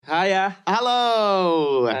Hiya.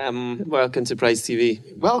 Hello. Welcome to Pride's TV.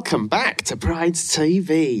 Welcome back to Pride's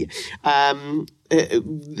TV.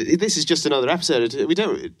 This is just another episode. We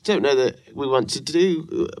don't know that we want to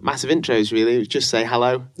do massive intros, really. Just say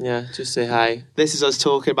hello. Yeah, just say hi. This is us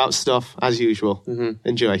talking about stuff, as usual. Mm-hmm.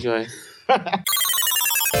 Enjoy.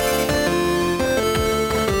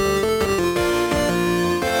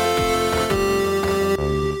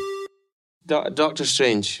 Dr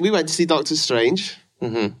Strange. We went to see Dr Strange.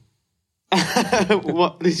 Mm-hmm.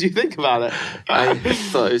 What did you think about it? I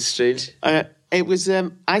thought it was strange. It was.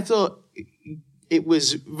 I thought it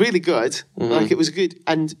was really good. Mm-hmm. Like, it was good,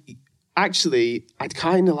 and actually, I'd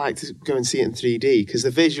kind of like to go and see it in 3D because the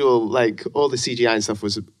visual, like all the CGI and stuff,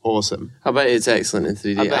 was awesome. I bet it's excellent in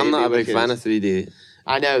 3D. I'm not a big fan of 3D.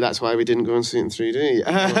 I know, that's why we didn't go and see it in 3D.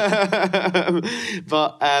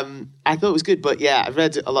 But I thought it was good. But yeah, I've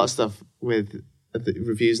read a lot of stuff with the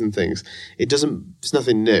reviews and things. It's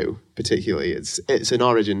nothing new particularly. It's an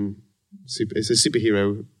origin. It's a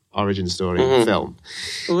superhero origin story film.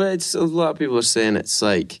 Well, it's a lot of people are saying it's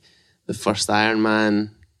like the first Iron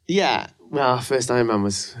Man. Yeah. Well, first Iron Man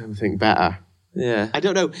was, I think, better. Yeah. I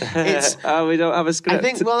don't know. It's we don't have a script. I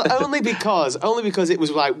think, well, only because it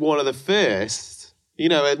was like one of the first. You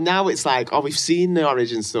know, and now it's like, we've seen the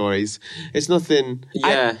origin stories. It's nothing.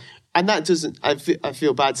 Yeah. And that doesn't. I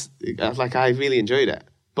feel bad. Like, I really enjoyed it,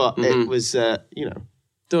 but it was.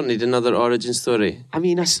 Don't need another origin story. I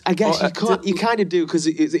mean, I guess you kind of do, because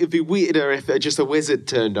it'd be weirder if just a wizard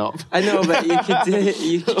turned up. I know, but you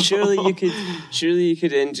could surely you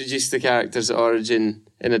could introduce the character's origin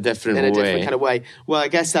in a different kind of way. Well, I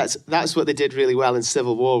guess that's what they did really well in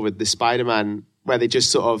Civil War with the Spider-Man, where they just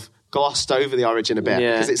sort of glossed over the origin a bit.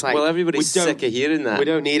 Yeah. Because it's like, well, everybody's sick of hearing that. We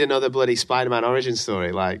don't need another bloody Spider-Man origin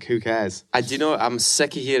story. Like, who cares? Do you know, I'm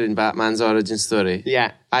sick of hearing Batman's origin story.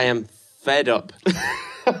 Yeah. I am fed up.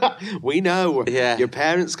 We know. Yeah. Your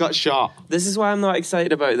parents got shot. This is why I'm not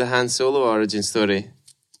excited about the Han Solo origin story.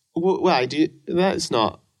 Why? That's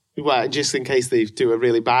not... Well, just in case they do a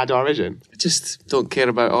really bad origin. I just don't care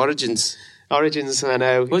about origins. Origins, I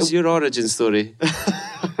know. What's your origin story?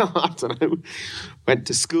 I don't know. Went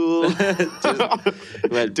to school.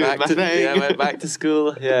 Went back to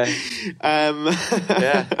school. Yeah.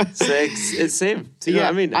 Yeah. So it's same. Do you know what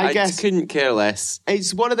I mean? I guess couldn't care less.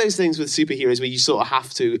 It's one of those things with superheroes where you sort of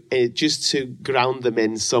have to, just to ground them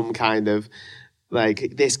in some kind of,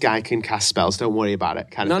 like, this guy can cast spells, don't worry about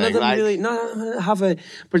it, kind of thing. None of them have a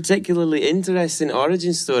particularly interesting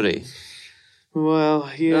origin story. Well,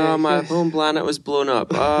 yeah. Oh, my home planet was blown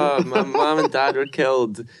up. Oh, my mom and dad were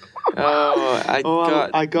killed. Oh,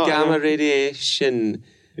 I got gamma radiation.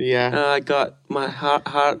 Yeah. I got my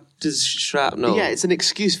heart is shrapnel. Yeah, it's an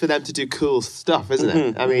excuse for them to do cool stuff, isn't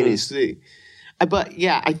it? I mean, it's... But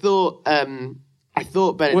yeah, I thought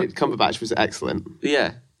Benedict Cumberbatch was excellent.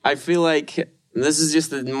 Yeah, I feel like this is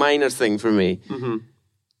just a minor thing for me.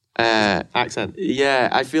 Accent. Yeah,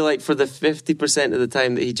 I feel like for the 50% of the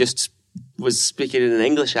time that he just was speaking in an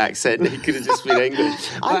English accent, he could have just been English.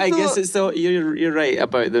 But I guess it's still, you're right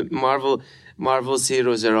about the Marvel's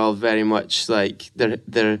heroes are all very much like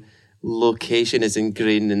their location is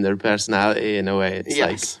ingrained in their personality in a way.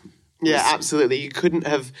 It's absolutely. You couldn't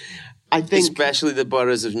have. I think, especially the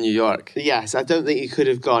boroughs of New York. Yes, I don't think you could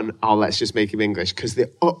have gone, let's just make him English, because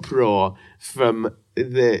the uproar from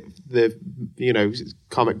the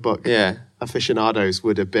comic book aficionados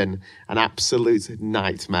would have been an absolute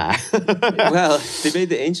nightmare. Well, they made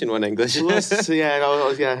the ancient one English.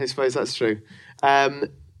 I suppose that's true.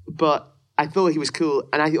 But I thought he was cool,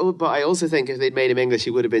 but I also think if they'd made him English, he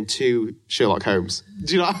would have been too Sherlock Holmes.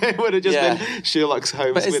 Do you know? It would have just been Sherlock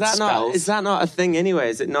Holmes with spells. Is that not a thing anyway?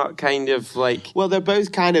 Is it not kind of like... Well, they're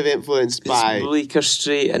both kind of influenced by... Bleecker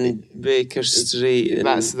Street and Baker Street. And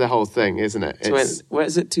that's the whole thing, isn't it? What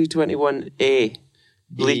is it? 221A?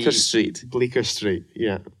 Bleecker Street. Bleecker Street,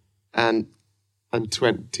 yeah. And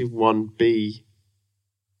 21B.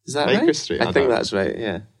 Is that Baker right? Street. I think that's right,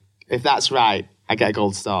 yeah. If that's right, I get a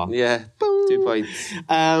gold star. Yeah, Boom. 2 points.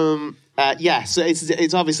 So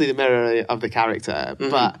it's obviously the mirror of the character,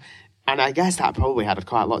 and I guess that probably had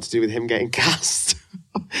quite a lot to do with him getting cast.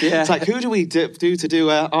 Yeah. It's like, who do we do to do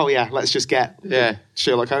let's just get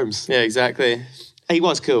Sherlock Holmes. Yeah, exactly. He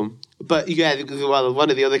was cool. But yeah, well, one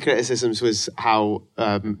of the other criticisms was how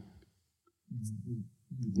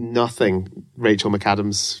nothing Rachel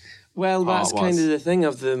McAdams... Well, that's kind of the thing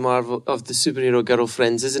of the superhero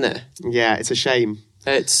girlfriends, isn't it? Yeah, it's a shame.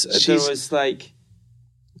 There was like...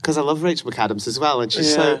 Because I love Rachel McAdams as well, and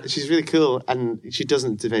she's really cool, and she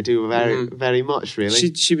doesn't do very much,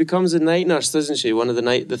 really. She becomes a night nurse, doesn't she? One of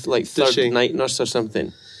the third night nurse or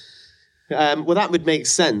something. Well, that would make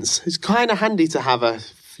sense. It's kind of handy to have a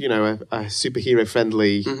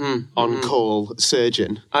superhero-friendly on-call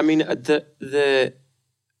surgeon. I mean, what's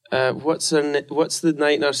the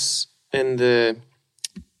night nurse in the...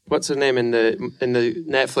 What's her name in the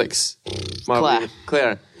Netflix? Marvel?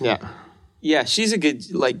 Claire. Yeah, she's a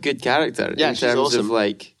good character. Yeah, in she's terms awesome. of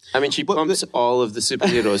like, I mean, she pumps all of the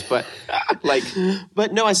superheroes, but like,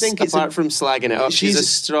 but no, I think apart from slagging it up, she's a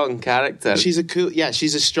strong character. She's a cool,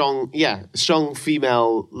 she's a strong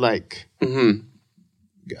female, like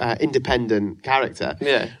independent character.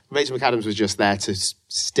 Yeah, Rachel McAdams was just there to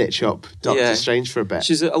stitch up Doctor Strange for a bit.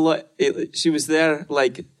 She's a lot. She was there,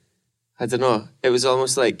 like, I don't know. It was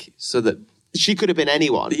almost like so that. She could have been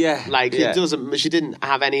anyone. Yeah. Like, it doesn't... She didn't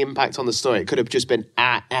have any impact on the story. It could have just been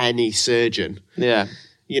any surgeon. Yeah.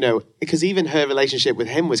 You know, because even her relationship with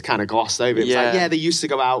him was kind of glossed over. It was like, they used to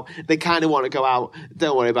go out. They kind of want to go out.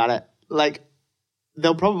 Don't worry about it. Like,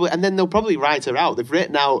 they'll probably write her out. They've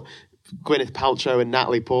written out Gwyneth Paltrow and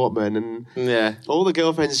Natalie Portman, and all the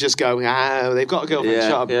girlfriends just go, they've got a girlfriend,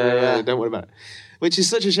 shut up. Don't worry about it. Which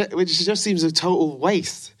is which just seems a total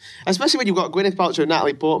waste. Especially when you've got Gwyneth Paltrow,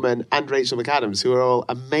 Natalie Portman, and Rachel McAdams, who are all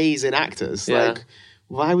amazing actors. Yeah. Like,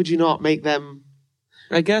 why would you not make them?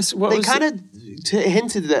 I guess they kind of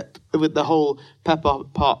hinted that with the whole Pepper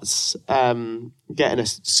Potts getting a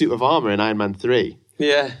suit of armor in Iron Man 3.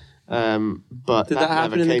 Yeah. But did that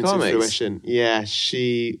happen never in came the comics? to fruition. Yeah,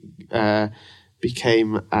 she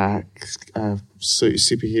became a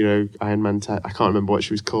superhero Iron Man type. I can't remember what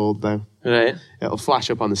she was called though. Right. It'll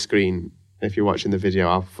flash up on the screen if you're watching the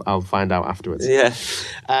video. I'll find out afterwards. Yeah.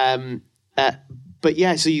 But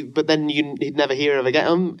yeah, but then you'd never hear of her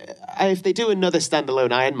again. If they do another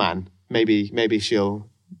standalone Iron Man, maybe she'll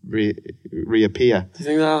reappear. Do you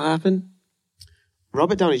think that'll happen?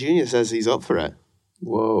 Robert Downey Jr. says he's up for it.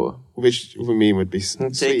 Whoa. Which we mean would be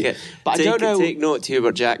sweet. Take it. But I don't know. Take note,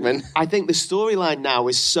 Hubert Jackman. I think the storyline now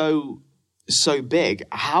is so big.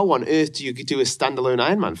 How on earth do you do a standalone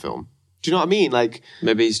Iron Man film? Do you know what I mean? Like,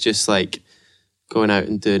 maybe he's just like going out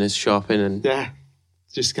and doing his shopping and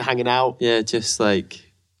just hanging out. Yeah, just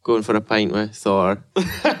like going for a pint with Thor.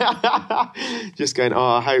 Just going.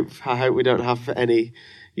 Oh, I hope we don't have any,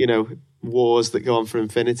 wars that go on for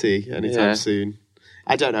infinity anytime soon.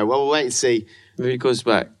 I don't know. Well, we'll wait and see. Maybe he goes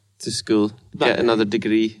back to school, get another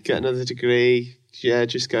degree. Yeah,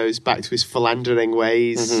 just goes back to his philandering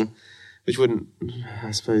ways, which wouldn't,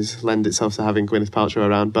 I suppose, lend itself to having Gwyneth Paltrow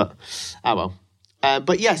around. But well.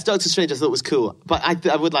 But yes, Doctor Strange I thought was cool. But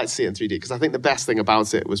I would like to see it in 3D because I think the best thing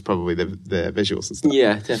about it was probably the visuals and stuff.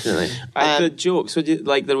 Yeah, definitely. The jokes,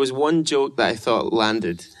 there was one joke that I thought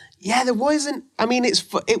landed. Yeah, there wasn't. I mean,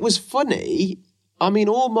 it was funny. I mean,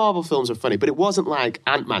 all Marvel films are funny, but it wasn't like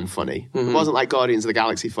Ant-Man funny. It wasn't like Guardians of the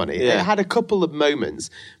Galaxy funny. Yeah. It had a couple of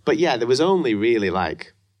moments, but yeah, there was only really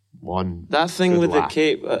like one. That thing with the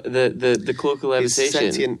cape, the cloak of levitation,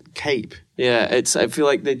 his sentient cape. Yeah, I feel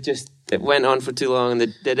like it went on for too long, and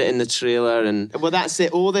they did it in the trailer. And well, that's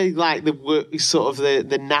it. All the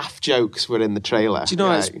the naff jokes were in the trailer. Do you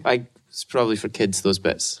know? It's probably for kids, those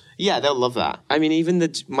bits. Yeah, they'll love that. I mean, even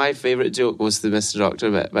my favourite joke was the Mr.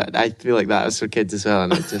 Doctor bit, but I feel like that was for kids as well.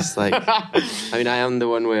 And it's just like, I mean, I am the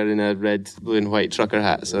one wearing a red, blue, and white trucker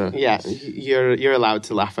hat, so yeah, you're allowed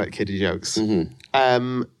to laugh at kiddie jokes. No,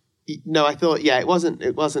 I thought, it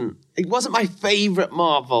wasn't my favourite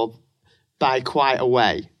Marvel by quite a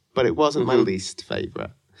way, but it wasn't my least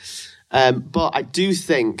favourite. But I do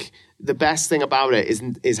think the best thing about it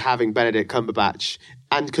is having Benedict Cumberbatch.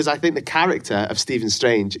 And because I think the character of Stephen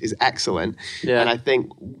Strange is excellent. Yeah. And I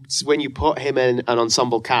think when you put him in an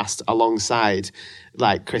ensemble cast alongside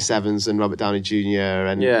like Chris Evans and Robert Downey Jr.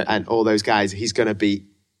 and all those guys, he's going to be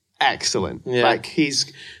excellent. Yeah. Like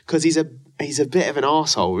he's a bit of an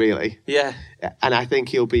arsehole, really. Yeah. And I think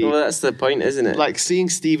he'll be... Well, that's the point, isn't it? Like seeing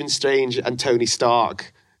Stephen Strange and Tony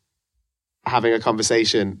Stark having a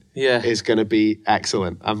conversation is going to be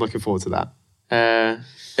excellent. I'm looking forward to that.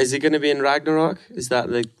 Is he going to be in Ragnarok? Is that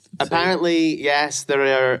the thing? Apparently, yes.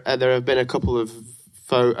 There have been a couple of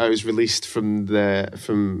photos released from the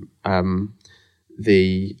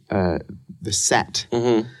set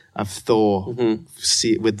of Thor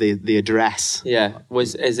with the address. Yeah.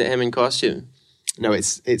 Is it him in costume? No,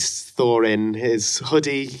 it's Thor in his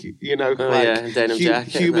hoodie, denim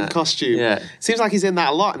jacket, human costume. Yeah. Seems like he's in that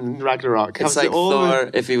a lot in Ragnarok. It's like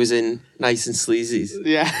Thor if he was in nice and sleazy.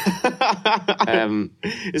 Yeah.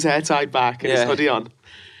 His hair tied back and his hoodie on.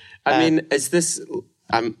 I mean, is this...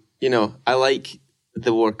 I like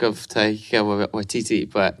the work of Taika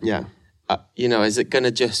Waititi, but... Yeah. Is it going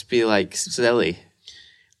to just be like silly?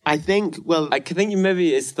 I think, well... I think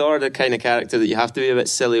maybe it's Thor the kind of character that you have to be a bit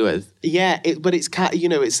silly with. Yeah, but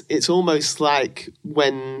it's almost like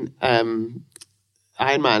when Iron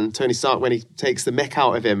Man, Tony Stark, when he takes the mick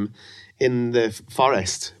out of him in the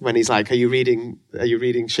forest, when he's like, are you reading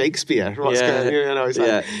Shakespeare? What's going on? You know, he's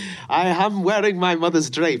like, I am wearing my mother's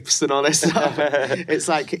drapes and all this stuff. It's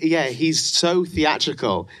like, he's so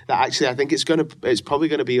theatrical that actually I think it's probably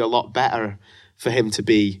going to be a lot better for him to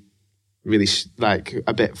be really like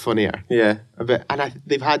a bit funnier. Yeah. A bit. And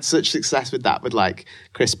they've had such success with that with like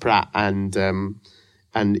Chris Pratt and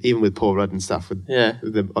even with Paul Rudd and stuff with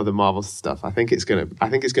the other Marvel stuff. I think it's gonna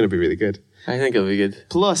be really good. I think it'll be good.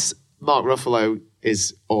 Plus, Mark Ruffalo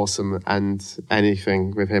is awesome, and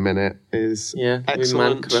anything with him in it is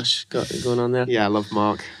excellent. Man crush going on there. Yeah, I love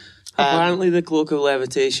Mark. Apparently, the cloak of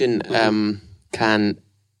levitation can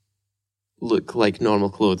look like normal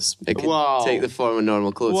clothes. It can take the form of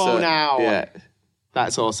normal clothes. Whoa, now. Yeah.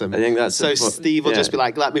 That's awesome. I think that's... So Steve will just be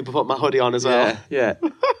like, let me put my hoodie on as well. Yeah.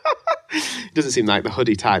 Doesn't seem like the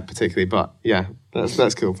hoodie type particularly, but yeah,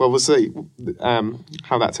 that's cool. Well, we'll see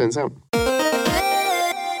how that turns out.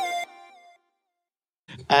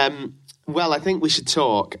 Well, I think we should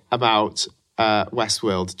talk about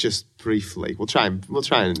Westworld just briefly. We'll try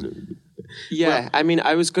and yeah, I mean,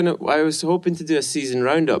 I was hoping to do a season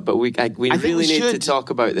roundup, but we really need to talk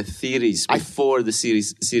about the theories before the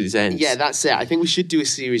series ends. Yeah, that's it. I think we should do a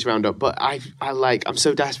series roundup, but I'm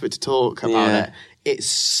so desperate to talk about it. It's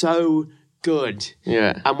so good.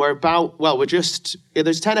 Yeah. And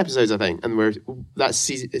there's 10 episodes, I think, and that's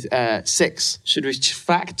season 6. Should we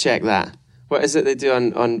fact check that? What is it they do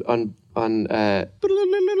on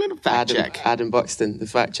fact check? Adam Buxton, the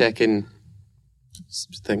fact checking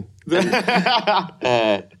thing.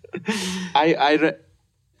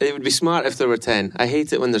 It would be smart if there were 10. I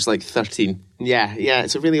hate it when there's like 13. Yeah,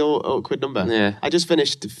 it's a really awkward number. Yeah. I just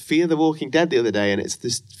finished Fear the Walking Dead the other day, and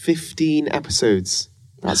there's 15 episodes.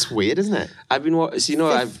 That's weird, isn't it? I've been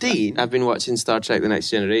 15? I've been watching Star Trek: The Next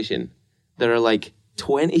Generation. There are like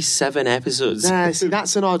 27 episodes. Nah, see,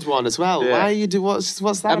 that's an odd one as well. Yeah. Why you do what's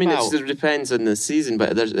that I mean, about? it depends on the season,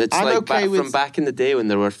 but it's I'm like okay with... from back in the day when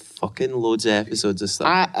there were fucking loads of episodes of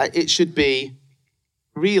stuff. It should be...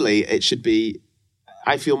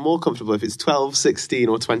 I feel more comfortable if it's 12, 16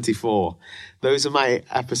 or 24. Those are my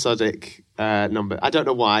episodic number. I don't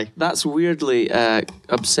know why. That's weirdly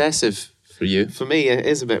obsessive for you. For me, it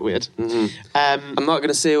is a bit weird. Mm-hmm. I'm not going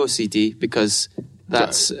to say OCD because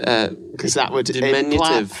that's that would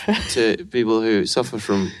diminutive to people who suffer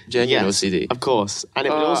from genuine OCD. Of course. And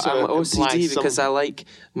it would also I'm OCD because I like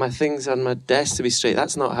my things on my desk to be straight.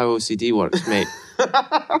 That's not how OCD works, mate.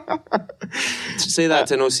 Say that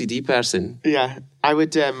to an OCD person. Yeah, I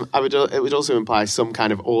would. It would also imply some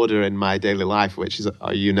kind of order in my daily life, which is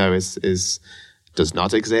does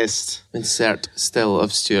not exist. Insert still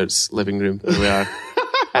of Stuart's living room where we are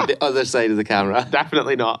at the other side of the camera.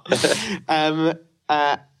 Definitely not.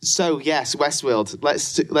 So yes, Westworld.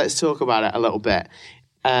 Let's talk about it a little bit.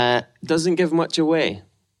 Doesn't give much away.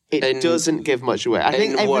 It doesn't give much away. I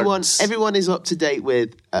think everyone is up to date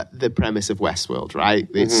with the premise of Westworld, right?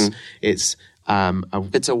 It's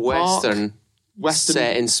a Western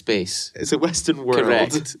set in space. It's a Western world.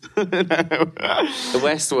 Correct. The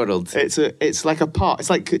Westworld. It's like a park. It's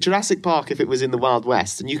like Jurassic Park if it was in the Wild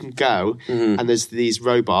West, and you can go and there's these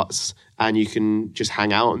robots, and you can just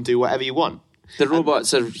hang out and do whatever you want. The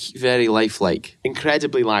robots are very lifelike.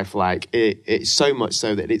 Incredibly lifelike. It's so much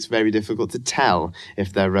so that it's very difficult to tell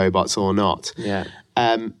if they're robots or not. Yeah.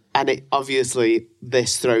 And obviously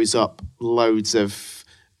this throws up loads of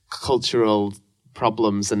cultural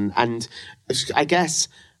problems and I guess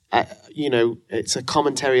it's a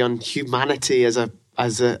commentary on humanity as a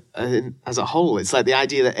whole. It's like the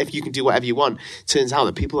idea that if you can do whatever you want, turns out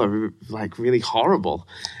that people are like really well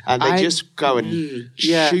and they just go and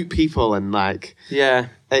shoot people and like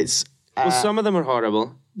it's some of them are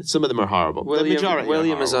horrible. Some of them are horrible.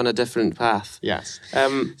 William is on a different path. Yes,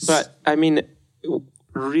 but I mean,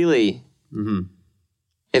 really,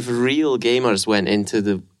 if real gamers went into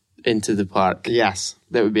the park, yes,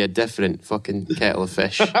 that would be a different fucking kettle of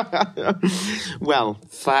fish. Well,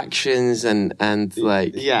 factions and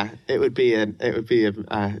like it would be a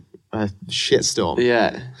shitstorm.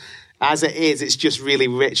 Yeah, as it is, it's just really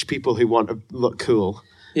rich people who want to look cool.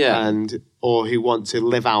 Yeah, or who want to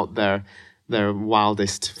live out their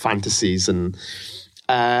wildest fantasies and.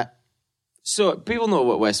 So people know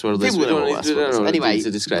what Westworld is. We don't know anyway to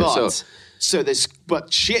describe.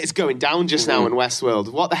 But shit is going down just now in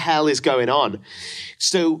Westworld. What the hell is going on?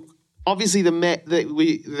 So obviously the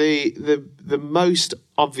most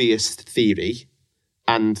obvious theory,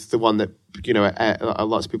 and the one that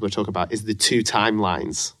lots of people are talking about is the two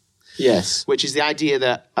timelines. Yes. Which is the idea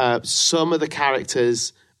that some of the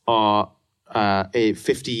characters are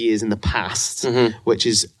 50 years in the past, which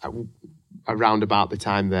is around about the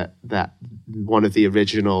time that one of the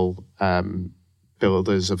original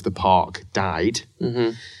builders of the park died,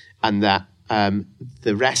 and that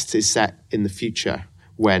the rest is set in the future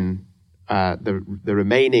when the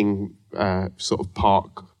remaining sort of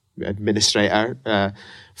park administrator,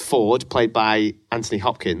 Ford, played by Anthony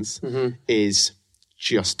Hopkins, is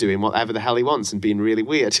just doing whatever the hell he wants and being really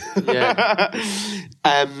weird. Yeah.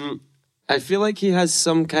 I feel like he has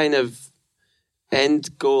some kind of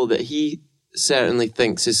end goal that he certainly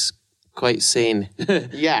thinks is quite sane.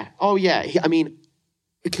 Yeah. Oh, yeah. I mean,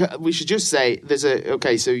 we should just say so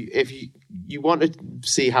if you want to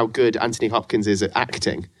see how good Anthony Hopkins is at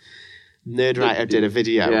acting, Nerdwriter did a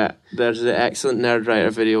video. Yeah, there's an excellent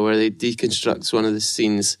Nerdwriter video where they deconstructs one of the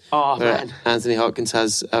scenes. Oh, where man. Anthony Hopkins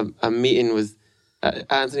has a meeting with...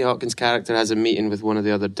 Anthony Hopkins' character has a meeting with one of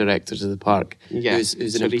the other directors of the park, who's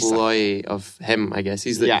an employee of him, I guess.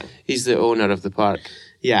 He's the owner of the park.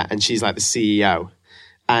 Yeah, and she's like the CEO.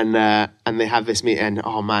 And they have this meeting, and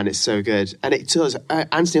oh man, it's so good. And it does.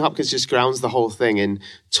 Anthony Hopkins just grounds the whole thing in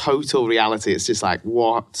total reality. It's just like,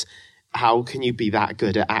 what? How can you be that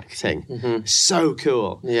good at acting? So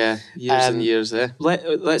cool. Yeah, years and years there.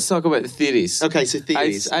 Let's talk about the theories. Okay, so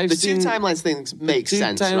theories. The two timelines things make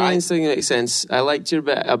sense, right? The two timelines thing makes sense. I liked your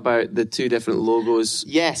bit about the two different logos.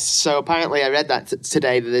 Yes, so apparently I read that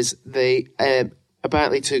today. That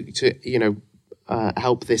apparently to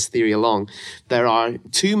help this theory along, there are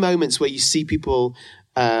two moments where you see people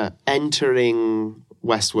entering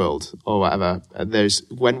Westworld or whatever. There's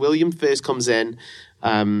when William first comes in,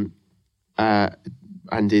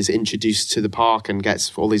 and is introduced to the park and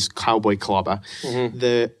gets all his cowboy clobber.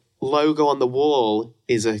 The logo on the wall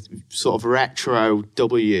is a sort of retro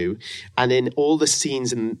W, and in all the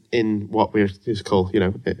scenes in what we call,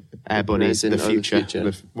 Air Bunny, the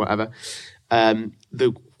future. Whatever,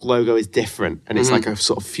 the logo is different, and it's like a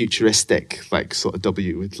sort of futuristic, like sort of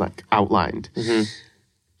W with like outlined.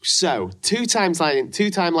 So two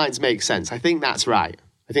timelines make sense. I think that's right.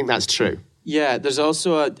 I think that's true. Yeah, there's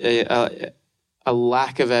also a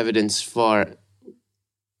lack of evidence for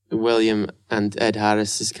William and Ed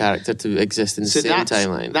Harris's character to exist in the same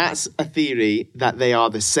timeline. That's a theory that they are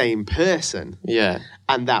the same person. Yeah.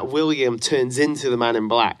 And that William turns into the Man in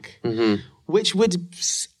Black. Which would,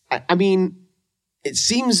 I mean, it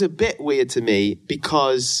seems a bit weird to me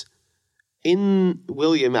because in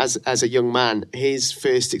William, as a young man, his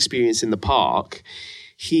first experience in the park,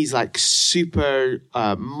 he's like super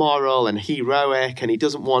moral and heroic, and he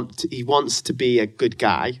wants to be a good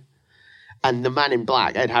guy. And the Man in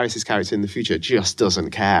Black, Ed Harris's character in the future, just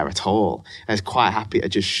doesn't care at all. And is quite happy to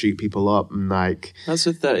just shoot people up and like... That's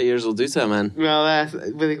what 30 years will do to a man. Well,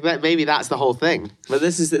 maybe that's the whole thing. But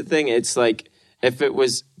this is the thing. It's like, if it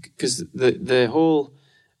was... Because the whole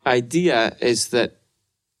idea is that...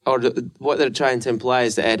 what they're trying to imply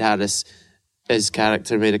is that Ed Harris... his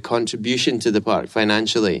character made a contribution to the park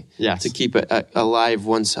financially to keep it alive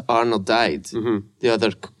once Arnold died, the other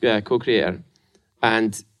co-creator.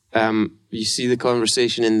 And you see the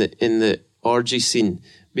conversation in the orgy scene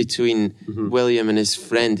between William and his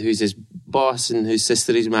friend, who's his boss and whose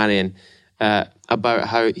sister he's marrying, about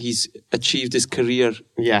how he's achieved his career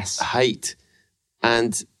height.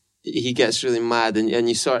 And he gets really mad, and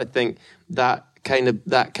you sort of think that kind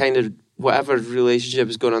of whatever relationship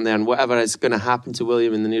is going on there and whatever is going to happen to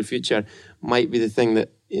William in the near future might be the thing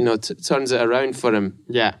that, turns it around for him.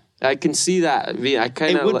 Yeah. I can see that.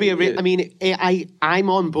 It would be I'm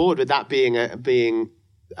on board with that being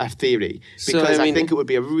a theory because I think it would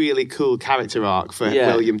be a really cool character arc for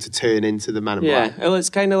William to turn into the Man in Black. Well,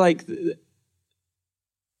 it's kind of like,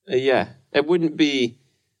 it wouldn't be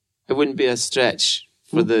a stretch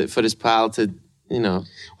for his pal to,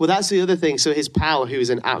 Well, that's the other thing. So his pal,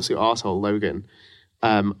 who's an absolute arsehole, Logan,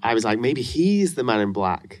 I was like, maybe he's the Man in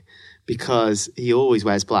Black because he always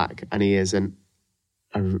wears black and he is a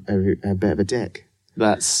bit of a dick.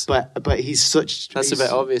 But he's such... That's a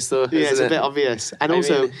bit obvious, though. Yeah, it's a bit obvious. And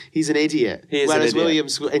he's an idiot. Whereas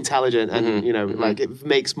William's intelligent and, it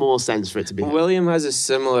makes more sense for it to be him. William has a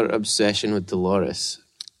similar obsession with Dolores.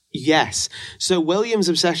 Yes. So William's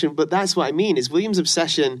obsession, but that's what I mean, is William's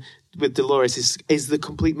obsession with Dolores is the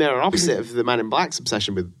complete mirror opposite of the Man in Black's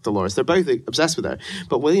obsession with Dolores. They're both obsessed with her.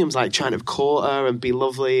 But William's like trying to court her and be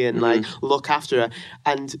lovely and like look after her.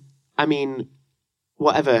 And I mean,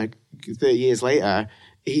 whatever, 30 years later,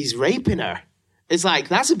 he's raping her. It's like,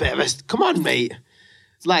 that's a bit of a, come on, mate.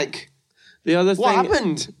 Like, what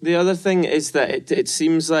happened? The other thing is that it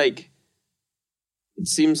seems like it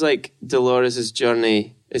seems like Dolores'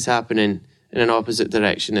 journey is happening in an opposite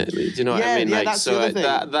direction. Do you know what I mean? Yeah, that's the other thing.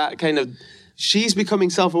 That kind of... She's becoming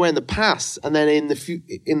self-aware in the past, and then in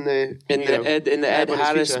the Ed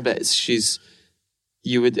Harris bits,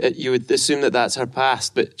 you would assume that that's her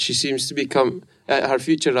past, but she seems to become her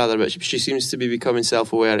future rather. But she seems to be becoming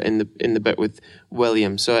self-aware in the bit with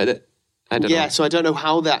William. So I don't know. Yeah, so I don't know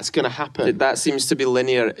how that's going to happen. That seems to be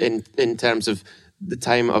linear in terms of the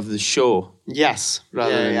time of the show. Yes,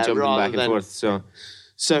 rather than jumping back and forth.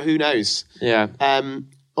 So who knows? Yeah.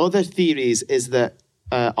 Other theories is that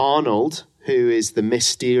Arnold, who is the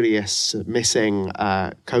mysterious missing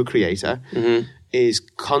co-creator, is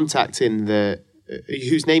contacting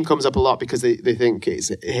whose name comes up a lot because they think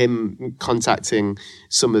it's him contacting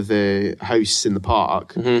some of the hosts in the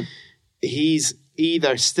park. He's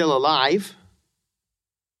either still alive,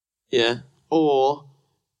 or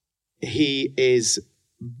he is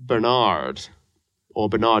Bernard, or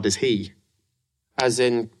Bernard is he. As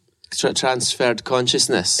in transferred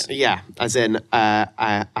consciousness. Yeah, as in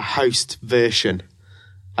a host version,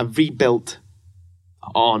 a rebuilt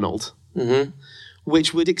Arnold,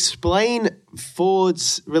 which would explain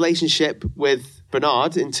Ford's relationship with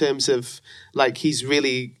Bernard in terms of like he's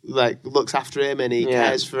really like looks after him and he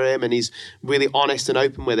cares for him and he's really honest and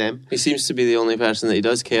open with him. He seems to be the only person that he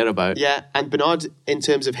does care about. Yeah, and Bernard in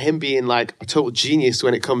terms of him being like a total genius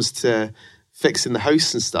when it comes to fixing the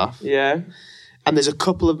hosts and stuff. Yeah. And there's a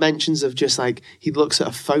couple of mentions of just like he looks at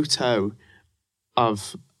a photo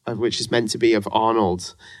of which is meant to be of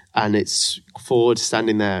Arnold, and it's Ford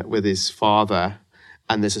standing there with his father,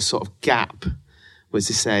 and there's a sort of gap, was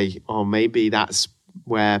to say, oh, maybe that's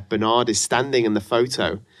where Bernard is standing in the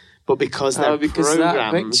photo, but because they're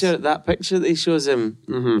programmed, that picture that he shows him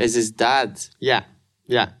is his dad. Yeah.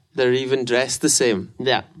 They're even dressed the same.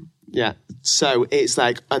 Yeah. So it's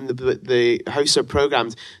like, and the hosts are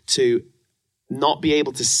programmed to not be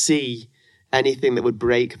able to see anything that would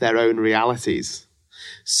break their own realities.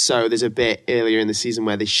 So there's a bit earlier in the season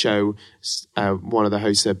where they show one of the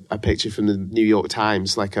hosts a picture from the New York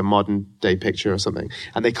Times, like a modern day picture or something,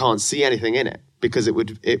 and they can't see anything in it because it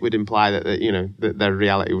would imply that that their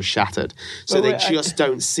reality was shattered. So they just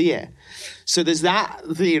don't see it. So there's that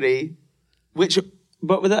theory,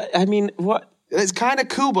 but with that, I mean, what? It's kind of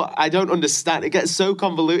cool, but I don't understand. It gets so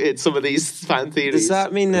convoluted. Some of these fan theories.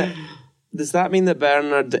 Does that mean that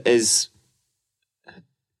Bernard is?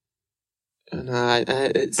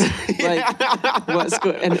 It's like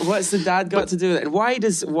what's the dad got to do with it? And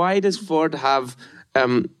why does Ford have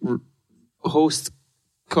host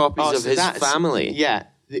copies of his family? Yeah,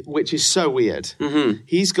 which is so weird.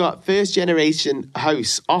 He's got first generation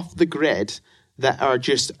hosts off the grid that are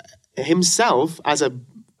just himself as a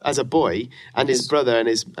boy and his brother and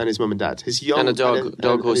his mum and dad. His young and a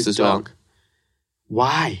dog host as well.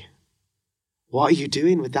 Why? What are you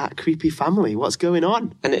doing with that creepy family? What's going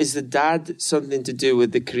on? And is the dad something to do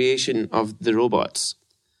with the creation of the robots?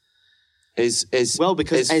 Because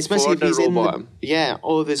especially if he's a robot.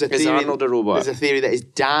 There's a theory. Is Arnold a robot? There's a theory that his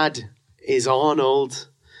dad is Arnold,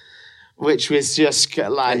 which was just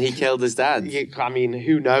like, and he killed his dad. I mean,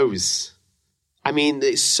 who knows? I mean,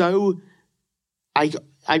 it's so. I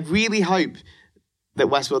really hope that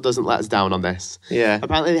Westworld doesn't let us down on this. Yeah.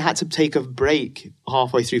 Apparently, they had to take a break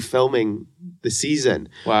halfway through filming the season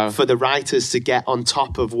for the writers to get on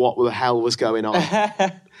top of what the hell was going on.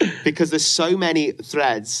 Because there's so many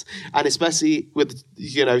threads, and especially with,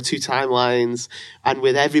 two timelines, and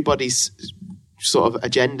with everybody's sort of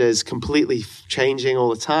agendas completely changing all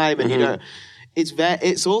the time. And,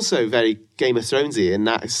 it's also very Game of Thronesy in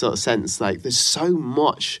that sort of sense. Like, there's so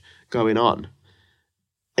much going on.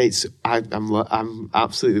 I'm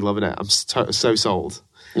absolutely loving it. I'm so sold.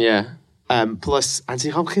 Yeah. Plus,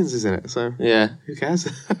 Anthony Hopkins is in it, so who cares?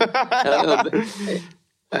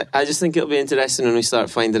 I just think it'll be interesting when we start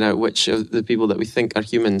finding out which of the people that we think are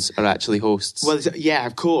humans are actually hosts. Well, yeah,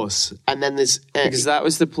 of course. And then there's because that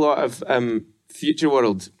was the plot of Future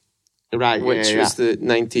World, right? Which was the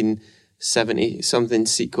 1970 something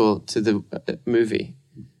sequel to the movie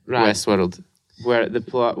Westworld, where the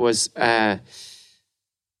plot was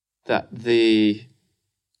that the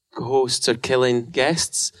hosts are killing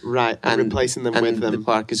guests, right, and replacing them with them. The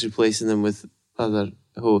park is replacing them with other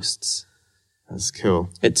hosts. That's cool.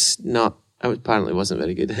 It's not. Apparently, wasn't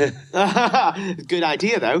very good. Good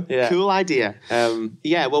idea, though. Yeah. Cool idea.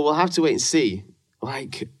 Yeah. Well, we'll have to wait and see.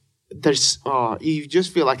 Like, you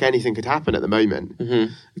just feel like anything could happen at the moment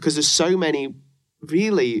because there's so many.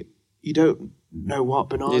 Really, you don't know what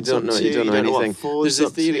Bernard's up to. You don't know anything. There's a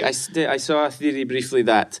theory. I saw a theory briefly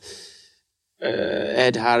that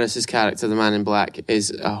Ed Harris's character, the Man in Black,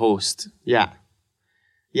 is a host. Yeah.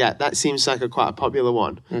 Yeah, that seems like quite a popular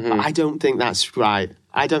one. But I don't think that's right.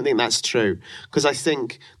 I don't think that's true, because I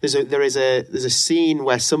think there's a scene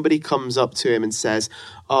where somebody comes up to him and says,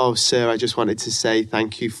 "Oh, sir, I just wanted to say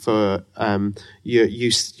thank you for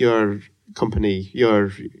your company, your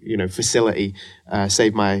facility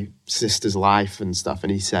saved my sister's life and stuff."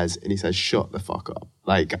 And he says, "Shut the fuck up!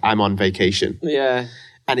 Like, I'm on vacation." Yeah.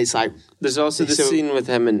 And it's like, there's also the scene with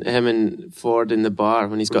him and Ford in the bar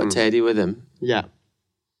when he's got Teddy with him. Yeah.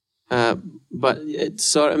 But it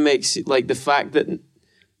sort of makes like the fact that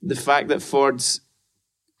Ford's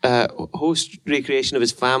host recreation of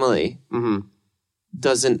his family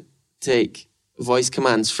doesn't take voice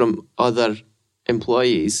commands from other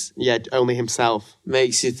employees. Yeah, only himself.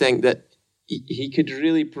 Makes you think that he could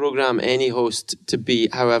really program any host to be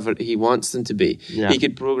however he wants them to be. Yeah. He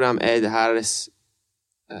could program Ed Harris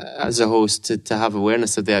as a host to have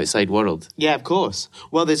awareness of the outside world. Yeah, of course.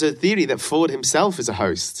 Well, there's a theory that Ford himself is a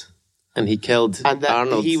host. And he killed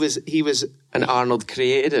Arnold. He was and Arnold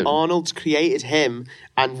created him. Arnold created him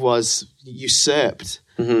and was usurped.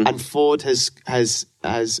 And Ford has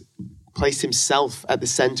placed himself at the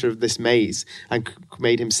center of this maze and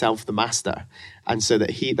made himself the master. And so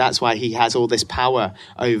that's why he has all this power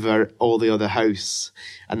over all the other hosts.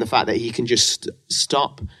 And the fact that he can just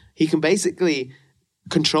he can basically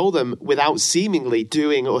control them without seemingly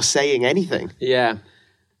doing or saying anything. Yeah.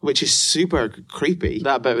 Which is super creepy.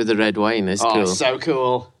 That bit with the red wine is cool. Oh, so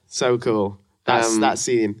cool. So cool. That's that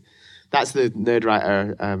scene. That's the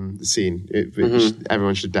Nerdwriter scene, which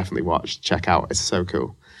everyone should definitely check out. It's so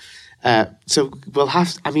cool. So we'll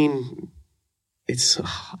have, I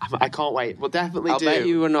can't wait. We'll definitely I'll bet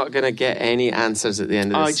you we're not going to get any answers at the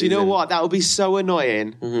end of this season. Do you know what? That would be so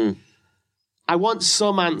annoying. I want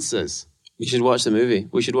some answers. We should watch the movie.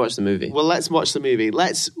 Well, let's watch the movie.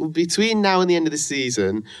 Between now and the end of the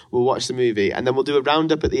season, we'll watch the movie, and then we'll do a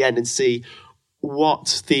roundup at the end and see what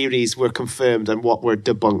theories were confirmed and what were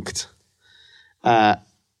debunked. But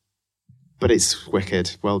it's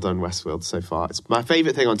wicked. Well done, Westworld, so far. It's my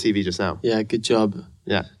favourite thing on TV just now. Yeah, good job.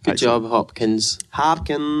 Yeah. Good job, Hopkins.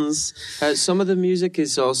 Some of the music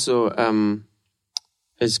is also... some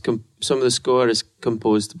of the score is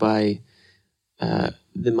composed by...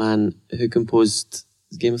 the man who composed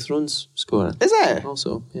the Game of Thrones score. Is it?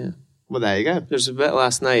 Also, yeah. Well, there you go. There's a bit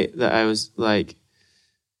last night that I was like,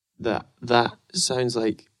 that sounds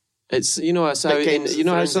like it's how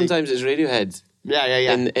sometimes it's Radiohead. Yeah.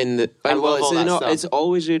 It's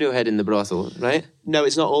always Radiohead in the brothel, right? No,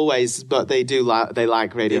 it's not always, but they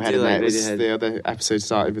like Radiohead. The other episode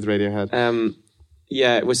started with Radiohead.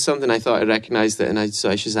 Yeah, it was something I thought I recognised it, and so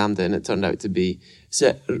I Shazammed it, and it turned out to be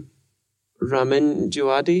Ramin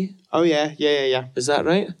Djawadi? Oh, yeah. Is that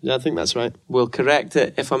right? Yeah, I think that's right. We'll correct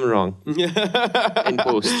it if I'm wrong. In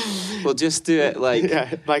post. We'll just do it like...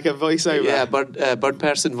 Yeah, like a voiceover. Yeah, bird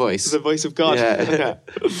person voice. The voice of God. Yeah.